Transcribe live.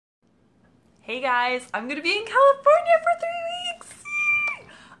Hey guys, I'm gonna be in California for 3 weeks!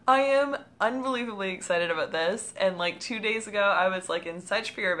 I am unbelievably excited about this, and like 2 days ago I was like in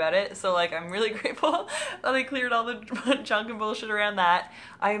such fear about it, so like I'm really grateful that I cleared all the junk and bullshit around that.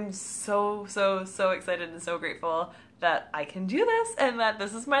 I am so excited and so grateful that I can do this and that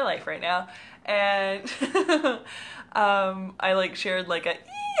this is my life right now. And I like shared like a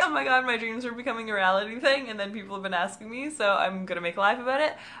oh my god, my dreams are becoming a reality thing, and then people have been asking me, so I'm gonna make a live about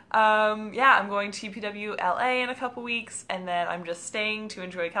it. Yeah, I'm going to UPW LA in a couple weeks, and then I'm just staying to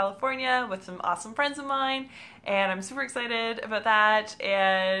enjoy California with some awesome friends of mine, and I'm super excited about that.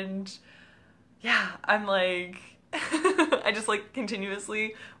 And yeah, I'm like I just like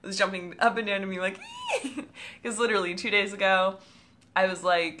continuously was jumping up and down to me like because literally 2 days ago I was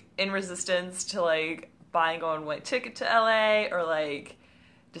like in resistance to like buying a one-way ticket to LA, or like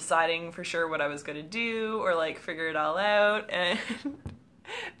deciding for sure what I was gonna do, or like figure it all out. And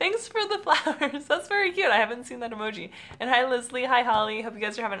thanks for the flowers, that's very cute. I haven't seen that emoji. And hi Leslie, hi Holly, hope you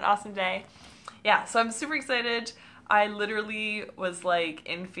guys are having an awesome day. Yeah, so I'm super excited. I literally was like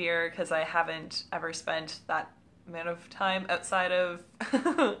in fear because I haven't ever spent that amount of time outside of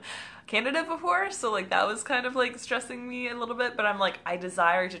Canada before, so like that was kind of like stressing me a little bit. But I'm like, I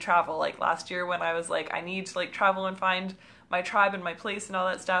desire to travel. Like last year when I was like, I need to like travel and find my tribe and my place and all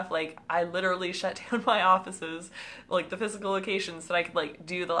that stuff, like I literally shut down my offices, like the physical locations, so I could like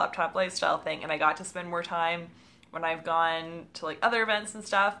do the laptop lifestyle thing, and I got to spend more time when I've gone to like other events and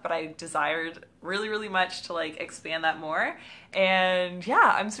stuff. But I desired really much to like expand that more. And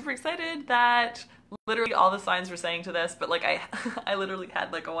yeah, I'm super excited that literally all the signs were saying to this, but like I literally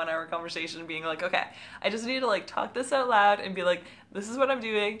had like a 1 hour conversation being like, okay, I just need to like talk this out loud and be like, this is what I'm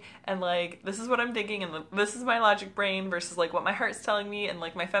doing, and like this is what I'm thinking, and this is my logic brain versus like what my heart's telling me, and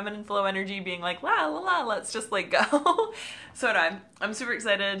like my feminine flow energy being like la la la, let's just like go. So no, I'm super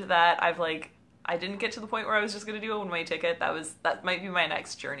excited that I didn't get to the point where I was just gonna do a one-way ticket. That might be my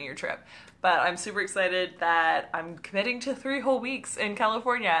next journey or trip. But I'm super excited that I'm committing to 3 whole weeks in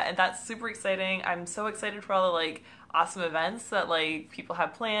California, and that's super exciting. I'm so excited for all the like awesome events that like people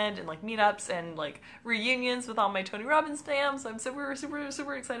have planned, and like meetups and like reunions with all my Tony Robbins fam. So I'm super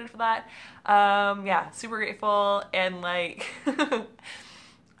excited for that. Yeah, super grateful. And like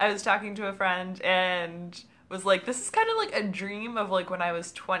I was talking to a friend and was like, this is kind of like a dream of like when I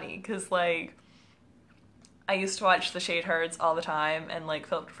was 20, because like I used to watch the Shade Herds all the time, and like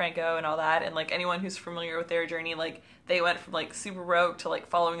Philip DeFranco and all that, and like anyone who's familiar with their journey, like they went from like super broke to like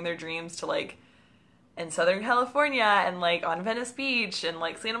following their dreams to like in Southern California and like on Venice Beach and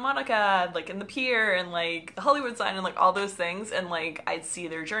like Santa Monica, like in the pier and like the Hollywood sign and like all those things. And like I'd see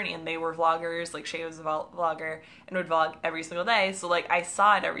their journey, and they were vloggers, like Shay was a vlogger and would vlog every single day, so like I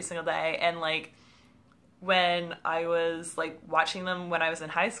saw it every single day. And like when I was like watching them when I was in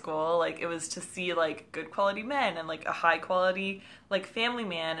high school, like it was to see like good quality men and like a high quality like family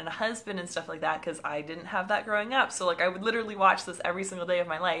man and a husband and stuff like that, because I didn't have that growing up. So like I would literally watch this every single day of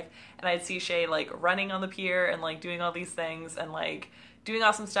my life, and I'd see Shay like running on the pier and like doing all these things and like doing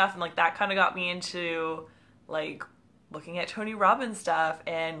awesome stuff, and like that kind of got me into like looking at Tony Robbins stuff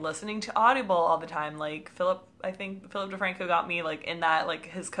and listening to Audible all the time. Like I think Philip DeFranco got me like in that, like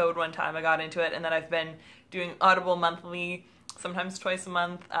his code one time I got into it, and then I've been doing Audible monthly, sometimes twice a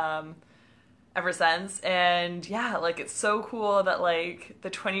month, ever since. And yeah, like it's so cool that like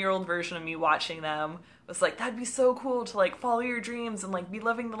the 20-year-old version of me watching them was like, that'd be so cool to like follow your dreams and like be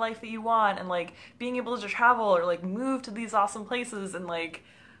living the life that you want, and like being able to travel or like move to these awesome places. And like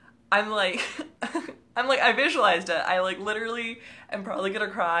I'm like I visualized it. I like literally am probably gonna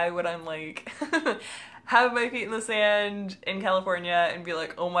cry when I'm like have my feet in the sand in California and be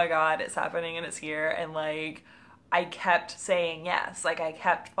like, oh my god, it's happening and it's here. And like I kept saying yes. Like I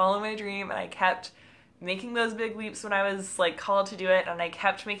kept following my dream, and I kept making those big leaps when I was like called to do it, and I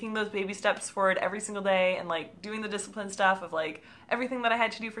kept making those baby steps forward every single day, and like doing the discipline stuff of like everything that I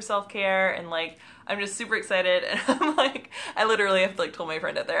had to do for self-care. And like I'm just super excited. And I'm like, I literally have like told my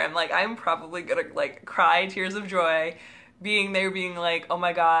friend out there, I'm like, I'm probably gonna like cry tears of joy being there, being like, oh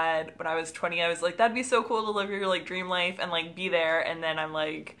my god, when I was 20 I was like, that'd be so cool to live your like dream life and like be there. And then I'm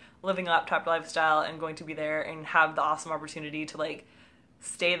like living a laptop lifestyle and going to be there and have the awesome opportunity to like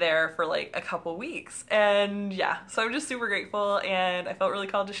stay there for like a couple weeks. And yeah, so I'm just super grateful, and I felt really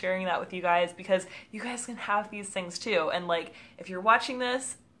called to sharing that with you guys, because you guys can have these things too. And like if you're watching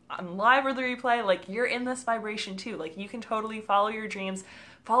this on live or the replay, like you're in this vibration too. Like you can totally follow your dreams,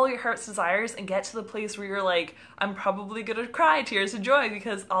 follow your heart's desires, and get to the place where you're like, I'm probably gonna cry tears of joy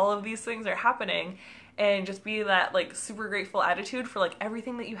because all of these things are happening. And just be that like super grateful attitude for like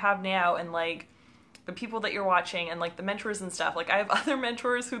everything that you have now. And like the people that you're watching and like the mentors and stuff. Like I have other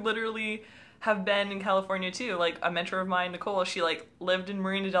mentors who literally have been in California too. Like a mentor of mine, Nicole, she like lived in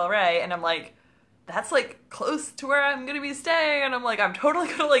Marina Del Rey, and I'm like, that's like close to where I'm gonna be staying, and I'm like, I'm totally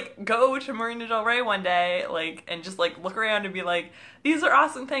gonna like go to Marina Del Rey one day, like, and just like look around and be like, these are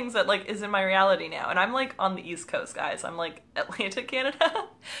awesome things that like is in my reality now. And I'm like on the East Coast, guys. I'm like Atlantic, Canada.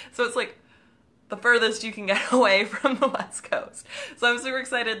 So it's like the furthest you can get away from the West Coast. So I'm super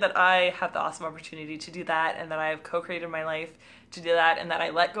excited that I have the awesome opportunity to do that, and that I have co-created my life to do that, and that I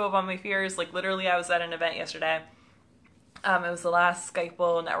let go of all my fears. Like literally I was at an event yesterday. It was the last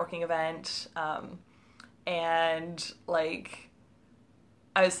Skypeable networking event, and like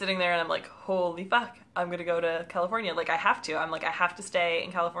I was sitting there and I'm like, holy fuck, I'm gonna go to California. Like I have to. I'm like, I have to stay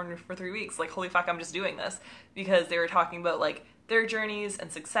in California for 3 weeks. Like holy fuck, I'm just doing this. Because they were talking about like their journeys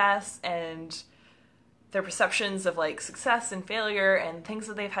and success and their perceptions of like success and failure and things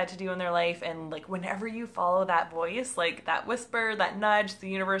that they've had to do in their life. And like whenever you follow that voice, like that whisper, that nudge, the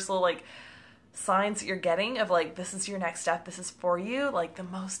universal like signs that you're getting of like, this is your next step, this is for you, like the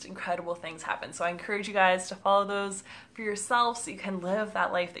most incredible things happen. So I encourage you guys to follow those for yourself so you can live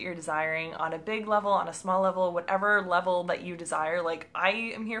that life that you're desiring on a big level, on a small level, whatever level that you desire. Like I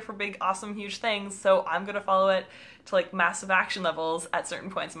am here for big, awesome, huge things, so I'm gonna follow it to like massive action levels at certain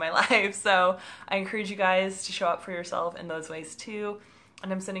points in my life. So I encourage you guys to show up for yourself in those ways too.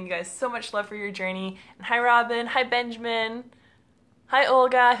 And I'm sending you guys so much love for your journey. And hi Robin, hi Benjamin, hi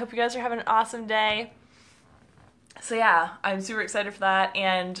Olga, I hope you guys are having an awesome day. So yeah, I'm super excited for that.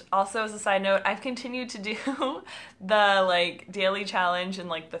 And also as a side note, I've continued to do the like daily challenge and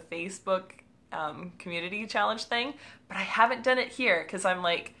like the Facebook community challenge thing, but I haven't done it here because I'm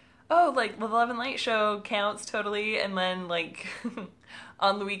like, oh, like the Love and Light show counts totally. And then like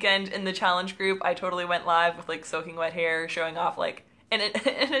on the weekend in the challenge group, I totally went live with like soaking wet hair, showing off like in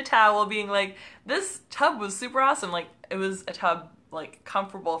a towel, being like, this tub was super awesome. Like it was a tub like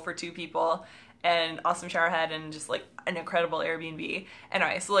comfortable for 2 people and awesome shower head and just like an incredible Airbnb.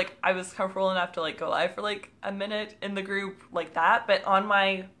 Anyway, so like I was comfortable enough to like go live for like a minute in the group like that, but on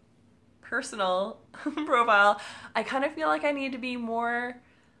my personal profile, I kind of feel like I need to be more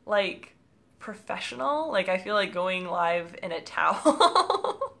like professional. Like I feel like going live in a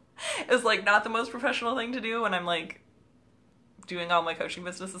towel is like not the most professional thing to do when I'm like doing all my coaching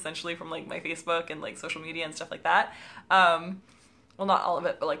business essentially from like my Facebook and like social media and stuff like that. Well, not all of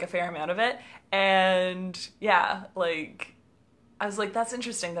it, but like a fair amount of it. And yeah, like I was like, that's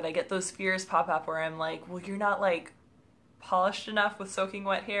interesting that I get those fears pop up where I'm like, well, you're not like polished enough with soaking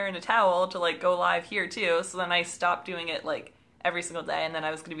wet hair in a towel to like go live here too. So then I stopped doing it like every single day. And then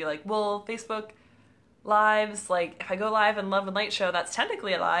I was going to be like, well, Facebook lives, like if I go live in Love and Light show, that's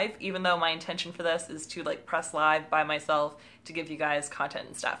technically a live, even though my intention for this is to like press live by myself to give you guys content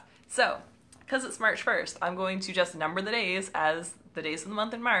and stuff. So because it's March 1st, I'm going to just number the days as the days of the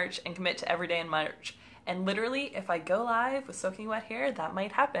month in March and commit to every day in March. And literally, if I go live with soaking wet hair, that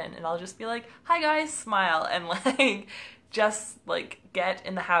might happen. And I'll just be like, hi guys, smile. And like, just like get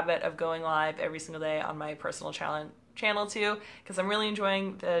in the habit of going live every single day on my personal channel too. Because I'm really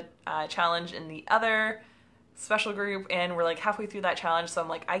enjoying the challenge in the other special group. And we're like halfway through that challenge. So I'm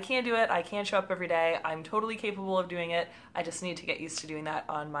like, I can't do it. I can't show up every day. I'm totally capable of doing it. I just need to get used to doing that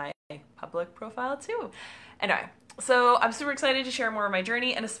on my public profile too. Anyway, so I'm super excited to share more of my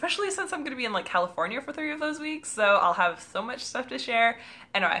journey, and especially since I'm going to be in like California for 3 of those weeks, so I'll have so much stuff to share.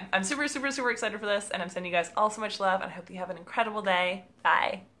 Anyway, I'm super, super, super excited for this, and I'm sending you guys all so much love, and I hope you have an incredible day.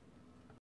 Bye.